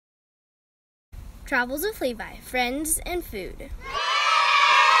Travels with Levi, Friends and Food.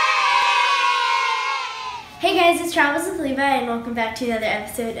 Hey guys, it's Travels with Levi and welcome back to another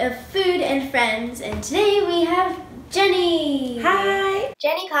episode of Food and Friends. And today we have Jennie. Hi!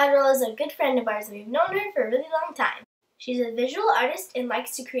 Jennie Cotterill is a good friend of ours and we've known her for a really long time. She's a visual artist and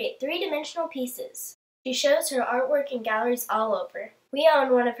likes to create three-dimensional pieces. She shows her artwork in galleries all over. We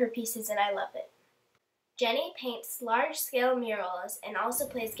own one of her pieces and I love it. Jennie paints large-scale murals and also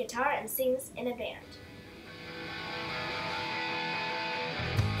plays guitar and sings in a band.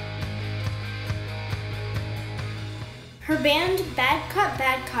 Her band, Bad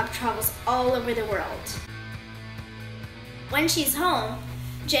Cop, travels all over the world. When she's home,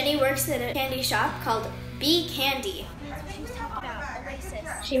 Jennie works at a candy shop called Bee Candy.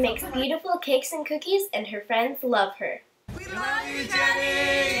 She makes beautiful cakes and cookies and her friends love her. We love you,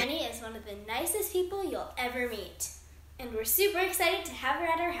 Jennie! Jennie is one of the nicest people you'll ever meet. And we're super excited to have her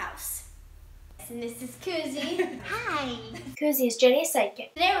at our house. And this is Koozie. Hi! Koozie is Jennie's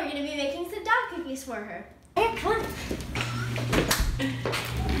sidekick. Today we're going to be making some dog cookies for her. Here, come on.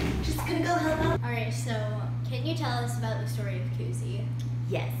 Just gonna go help out. Alright, so can you tell us about the story of Koozie?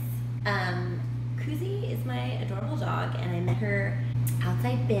 Yes. Koozie is my adorable dog, and I met her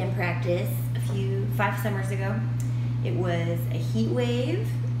outside band practice 5 summers ago. It was a heat wave,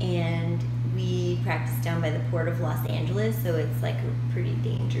 and we practiced down by the port of Los Angeles, so it's like a pretty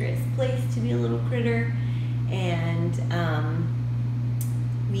dangerous place to be a little critter. And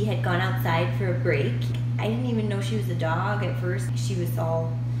we had gone outside for a break. I didn't even know she was a dog at first. She was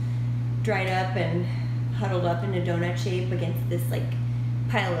all dried up and huddled up in a donut shape against this like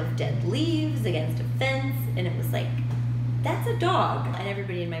pile of dead leaves against a fence, and it was like, that's a dog. And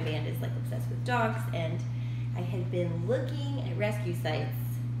everybody in my band is like obsessed with dogs, and I had been looking at rescue sites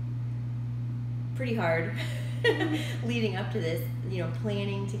pretty hard leading up to this,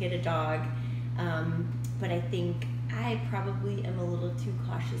 planning to get a dog. But I think I probably am a little too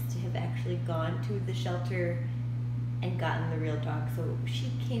cautious to have actually gone to the shelter and gotten the real dog. So she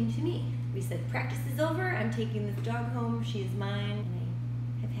came to me. We said, practice is over. I'm taking this dog home. She is mine. And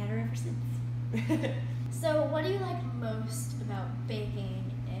I have had her ever since. So what do you like most about baking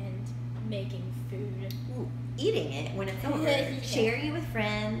and making food? Ooh, eating it when it's over. Yeah. Sharing it with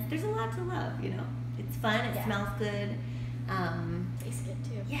friends. There's a lot to love, It's fun. It smells good. Tastes good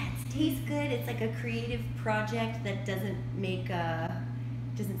too. Yeah, it tastes good. It's like a creative project that doesn't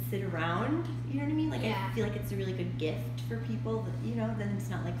sit around. You know what I mean? Like I feel like it's a really good gift for people. That, then it's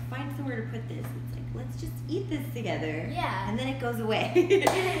not like find somewhere to put this. It's like let's just eat this together. Yeah. And then it goes away.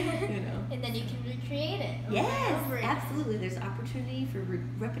 And then you can recreate it. Yes, absolutely. There's opportunity for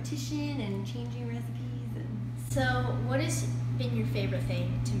repetition and changing recipes. And so, what has been your favorite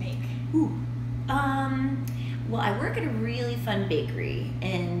thing to make? Ooh. Well, I work at a really fun bakery,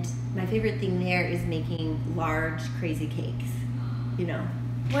 and my favorite thing there is making large, crazy cakes.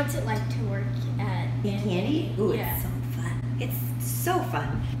 What's it like to work at Bee Candy? Ooh, yeah. It's so fun. It's so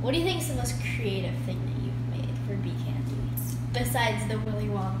fun. What do you think is the most creative thing that you've made for Bee Candy? Besides the Willy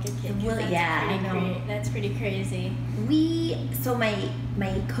Wonka cake. I know. That's pretty crazy. So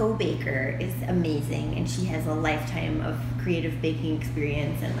my co-baker is amazing, and she has a lifetime of creative baking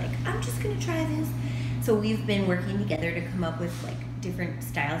experience, and I'm just gonna try this. So we've been working together to come up with different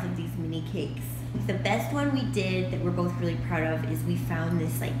styles of these mini cakes. The best one we did that we're both really proud of is we found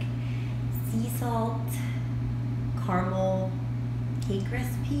this sea salt caramel cake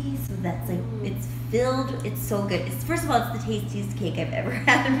recipe. So that's it's filled, it's so good. First of all, it's the tastiest cake I've ever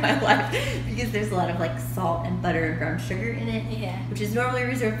had in my life because there's a lot of salt and butter and brown sugar in it, which is normally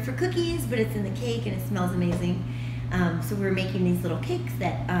reserved for cookies, but it's in the cake and it smells amazing. So we're making these little cakes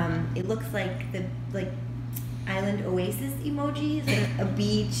that it looks like the island oasis emojis, a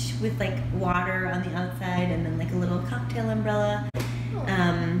beach with water on the outside and then a little cocktail umbrella.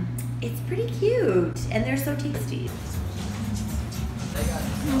 It's pretty cute and they're so tasty. So I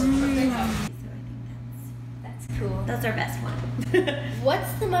think that's cool. That's our best one.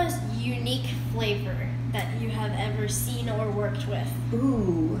 What's the most unique flavor that you have ever seen or worked with?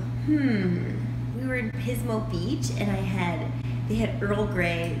 Ooh, we were in Pismo Beach and they had Earl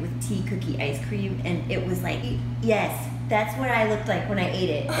Grey with tea cookie ice cream, and it was yes, that's what I looked like when I ate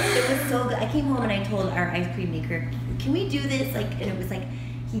it. It was so good. I came home and I told our ice cream maker, can we do this? And it was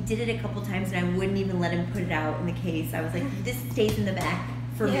he did it a couple times and I wouldn't even let him put it out in the case. I was like, this stays in the back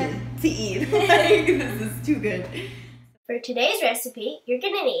for me to eat. This is too good. For today's recipe, you're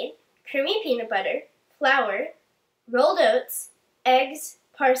gonna need creamy peanut butter, flour, rolled oats, eggs,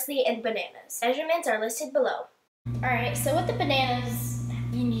 parsley, and bananas. Measurements are listed below. Alright, so with the bananas,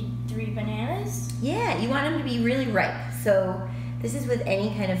 you need 3 bananas? Yeah, you want them to be really ripe. So this is with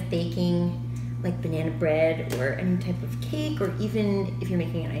any kind of baking like banana bread or any type of cake, or even if you're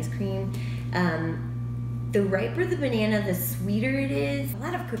making an ice cream, the riper the banana, the sweeter it is. A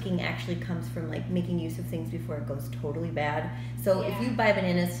lot of cooking actually comes from like making use of things before it goes totally bad. So if you buy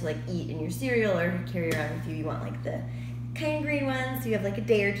bananas to like eat in your cereal or carry around with you, you want like the kind of green ones, so you have like a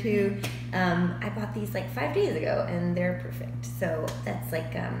day or two. I bought these like 5 days ago and they're perfect. So that's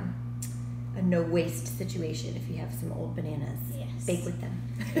like a no waste situation if you have some old bananas. Yes. Bake with them.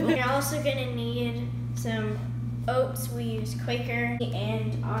 We're also gonna need some oats. We use Quaker,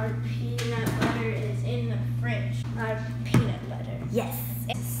 and our peanut butter is in the fridge. Our peanut butter. Yes.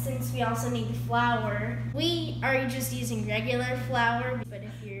 Since we also need flour, we are just using regular flour, but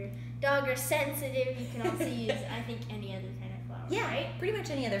if your dog are sensitive, you can also use, I think, any other kind of flour. Yeah, right? pretty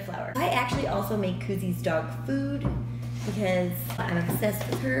much any other flour. I actually also make Koozie's dog food because I'm obsessed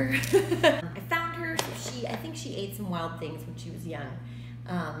with her. I found her, so I think she ate some wild things when she was young.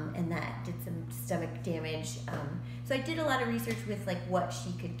 And that did some stomach damage. So I did a lot of research with like what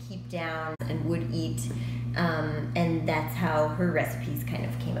she could keep down and would eat, and that's how her recipes kind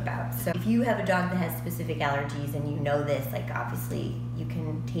of came about. So if you have a dog that has specific allergies and you know this, like obviously you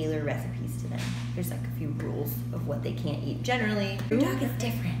can tailor recipes to them. There's like a few rules of what they can't eat. Generally, your dog is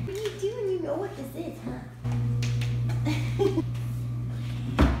different. What are you doing? You know what this is, huh?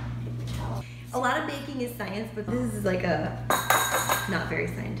 A lot of baking is science, but this is like a not very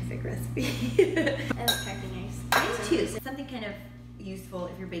scientific recipe. I love cracking eggs. Me too. Something kind of useful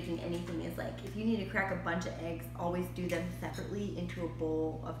if you're baking anything is like if you need to crack a bunch of eggs, always do them separately into a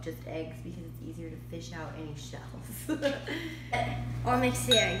bowl of just eggs because it's easier to fish out any shells. I'll mix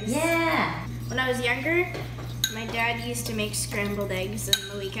the eggs. Yeah. When I was younger, my dad used to make scrambled eggs on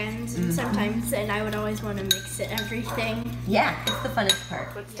the weekends and sometimes, and I would always want to mix everything. Yeah, it's the funnest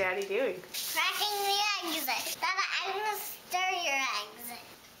part. What's Daddy doing? Cracking the eggs. Dada, I'm gonna stir your eggs.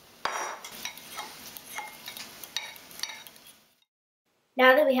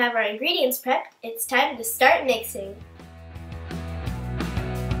 Now that we have our ingredients prepped, it's time to start mixing.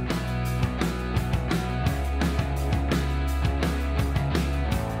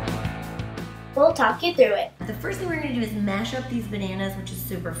 We'll talk you through it. The first thing we're gonna do is mash up these bananas, which is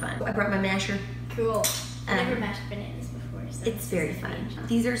super fun. I brought my masher. Cool. I've never mashed bananas before, so It's very fun.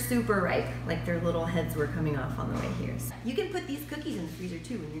 These are super ripe, like their little heads were coming off on the way here. So you can put these cookies in the freezer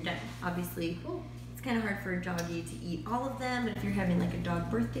too when you're done. Obviously, it's kind of hard for a doggie to eat all of them, but if you're having like a dog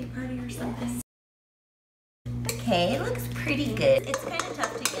birthday party or something. Okay, it looks pretty good. It's kind of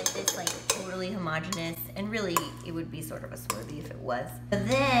tough to get this like totally homogeneous, and really it would be sort of a smoothie if it was. But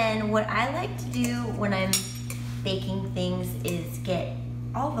then what I like to do when I'm baking things is get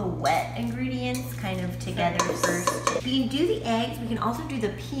all the wet ingredients kind of together first. We can do the eggs, we can also do the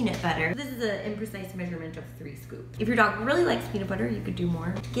peanut butter. This is an imprecise measurement of 3 scoops. If your dog really likes peanut butter, you could do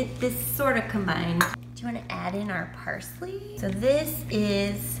more. Get this sort of combined. Do you want to add in our parsley? So this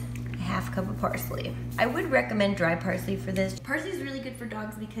is a half cup of parsley. I would recommend dry parsley for this. Parsley is really good for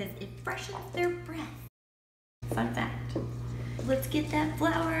dogs because it freshens their breath. Fun fact. Let's get that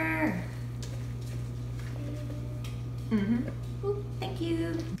flour. Ooh, thank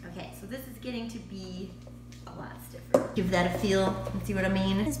you. Okay, so this is getting to be a lot stiffer. Give that a feel and see what I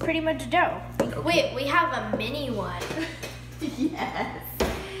mean. It's pretty much dough. Okay. Wait, we have a mini one. Yes.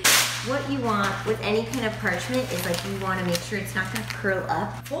 What you want with any kind of parchment is like you want to make sure it's not going to curl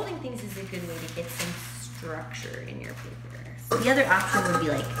up. Folding things is a good way to get some structure in your paper. So the other option would be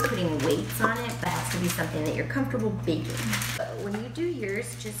like putting weights on it, but it has to be something that you're comfortable baking. But when you do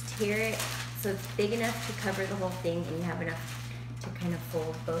yours, just tear it so it's big enough to cover the whole thing and you have enough to kind of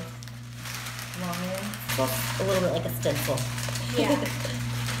fold both long ends. Well, a little bit like a stencil. Yeah.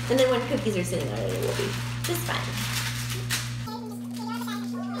 And then when cookies are sitting on it, it will be just fine.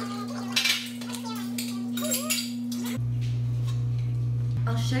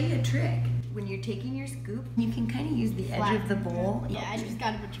 I'll show you a trick. When you're taking your scoop, you can kind of use the edge of the bowl. Yeah, I just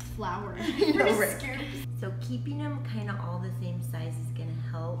got a bunch of flour. Right. So keeping them kind of all the same size is going to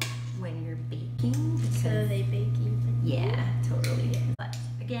help when you're baking. So they bake even. Yeah, totally. But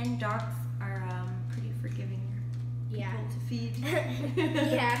again, dogs are pretty forgiving people to feed.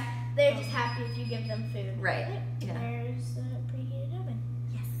 Yeah, they're just happy if you give them food. Right. Yeah. There's a preheated oven.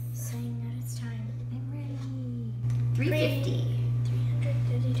 Yes. Saying that it's time. I'm ready. 350.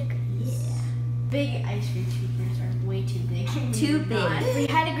 330 degrees. Yeah. Big ice cream scoopers are way too big. Too big. If we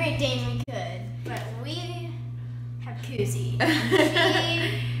had a Great Dane, we could, but we have Koozie.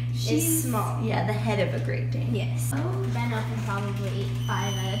 She is small. Yeah, the head of a Great Dane. Yes. Oh. Ben up and probably ate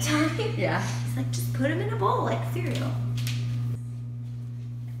 5 at a time. Yeah. It's like just put them in a bowl like cereal.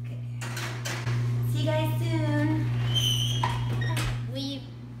 Okay. See you guys soon. We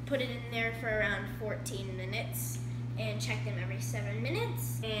put it in there for around 14 minutes and check them every 7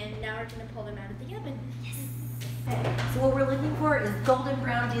 minutes. And now we're gonna pull them out of the oven. Yes. Okay. So what we're looking for is golden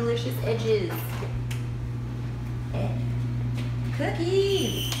brown, delicious edges. And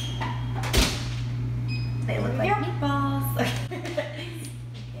cookies. They look like meatballs.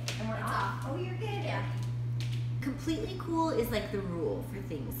 And we're off. Oh, you're good. Yeah. Completely cool is like the rule for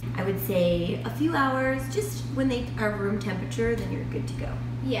things. I would say a few hours, just when they are room temperature, then you're good to go.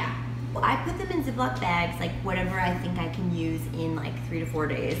 Yeah. Well, I put them in Ziploc bags, like whatever I think I can use in like 3 to 4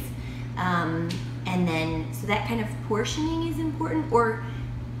 days. And then, so that kind of portioning is important, or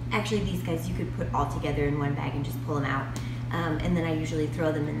actually these guys you could put all together in one bag and just pull them out. And then I usually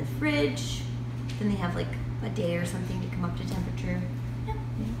throw them in the fridge. Then they have like a day or something to come up to temperature. Yeah.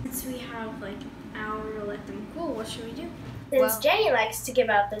 Since we have like an hour to let them cool, what should we do? Since Jennie likes to give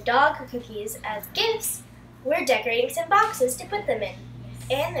out the dog cookies as gifts, we're decorating some boxes to put them in.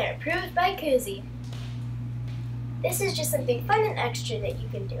 And they're approved by Koozie. This is just something fun and extra that you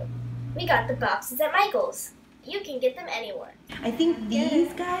can do. We got the boxes at Michael's. You can get them anywhere. I think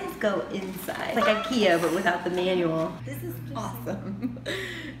these guys go inside. Like IKEA, but without the manual. This is awesome.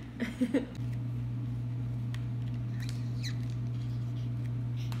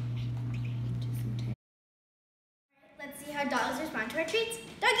 Let's see how dogs respond to our treats.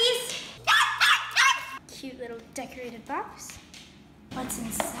 Doggies! Cute little decorated box. What's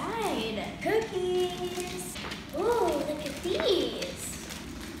inside? Cookies. Ooh, look at these.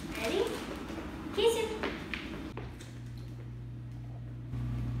 Ready? Koozie.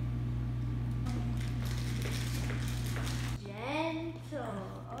 Gentle.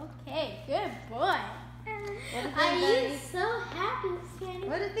 Okay, good boy. Are you so happy, Jennie?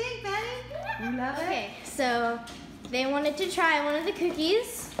 What do you think, Benny? You love it? Okay, so they wanted to try one of the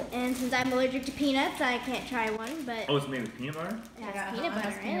cookies, and since I'm allergic to peanuts, I can't try one, but Oh, it's made with peanut butter? it has Yeah, peanut it has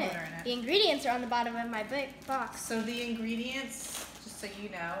butter in peanut it. butter in it. The ingredients are on the bottom of my box. So the ingredients, just so you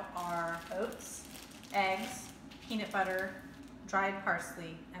know, are oats, eggs, peanut butter, dried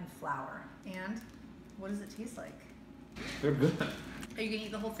parsley, and flour. And what does it taste like? They're good. Are you gonna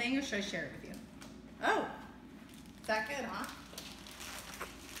eat the whole thing, or should I share it with you? Oh, is that good, huh?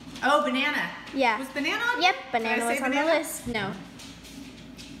 Oh, banana. Yeah. Was banana on? Yep, Did I banana say was on the banana? list. No.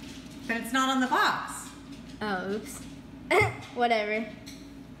 Then it's not on the box. Oh, oops. Whatever.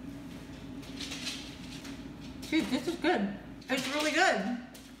 Dude, this is good. It's really good.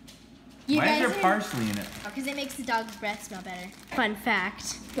 You Why is guys there are- parsley in it? Because it makes the dog's breath smell better. Fun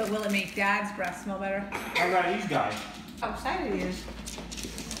fact. But will it make Dad's breath smell better? How about these guys? How excited he is.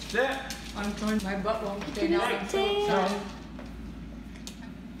 That. I'm going, my butt won't stay down. I'm so excited.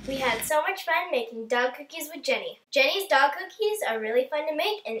 We had so much fun making dog cookies with Jennie. Jennie's dog cookies are really fun to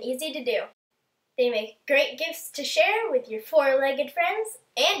make and easy to do. They make great gifts to share with your four-legged friends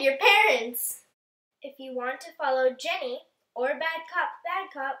and your parents. If you want to follow Jennie or Bad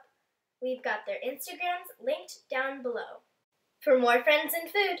Cop, we've got their Instagrams linked down below. For more friends and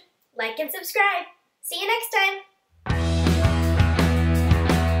food, like and subscribe. See you next time!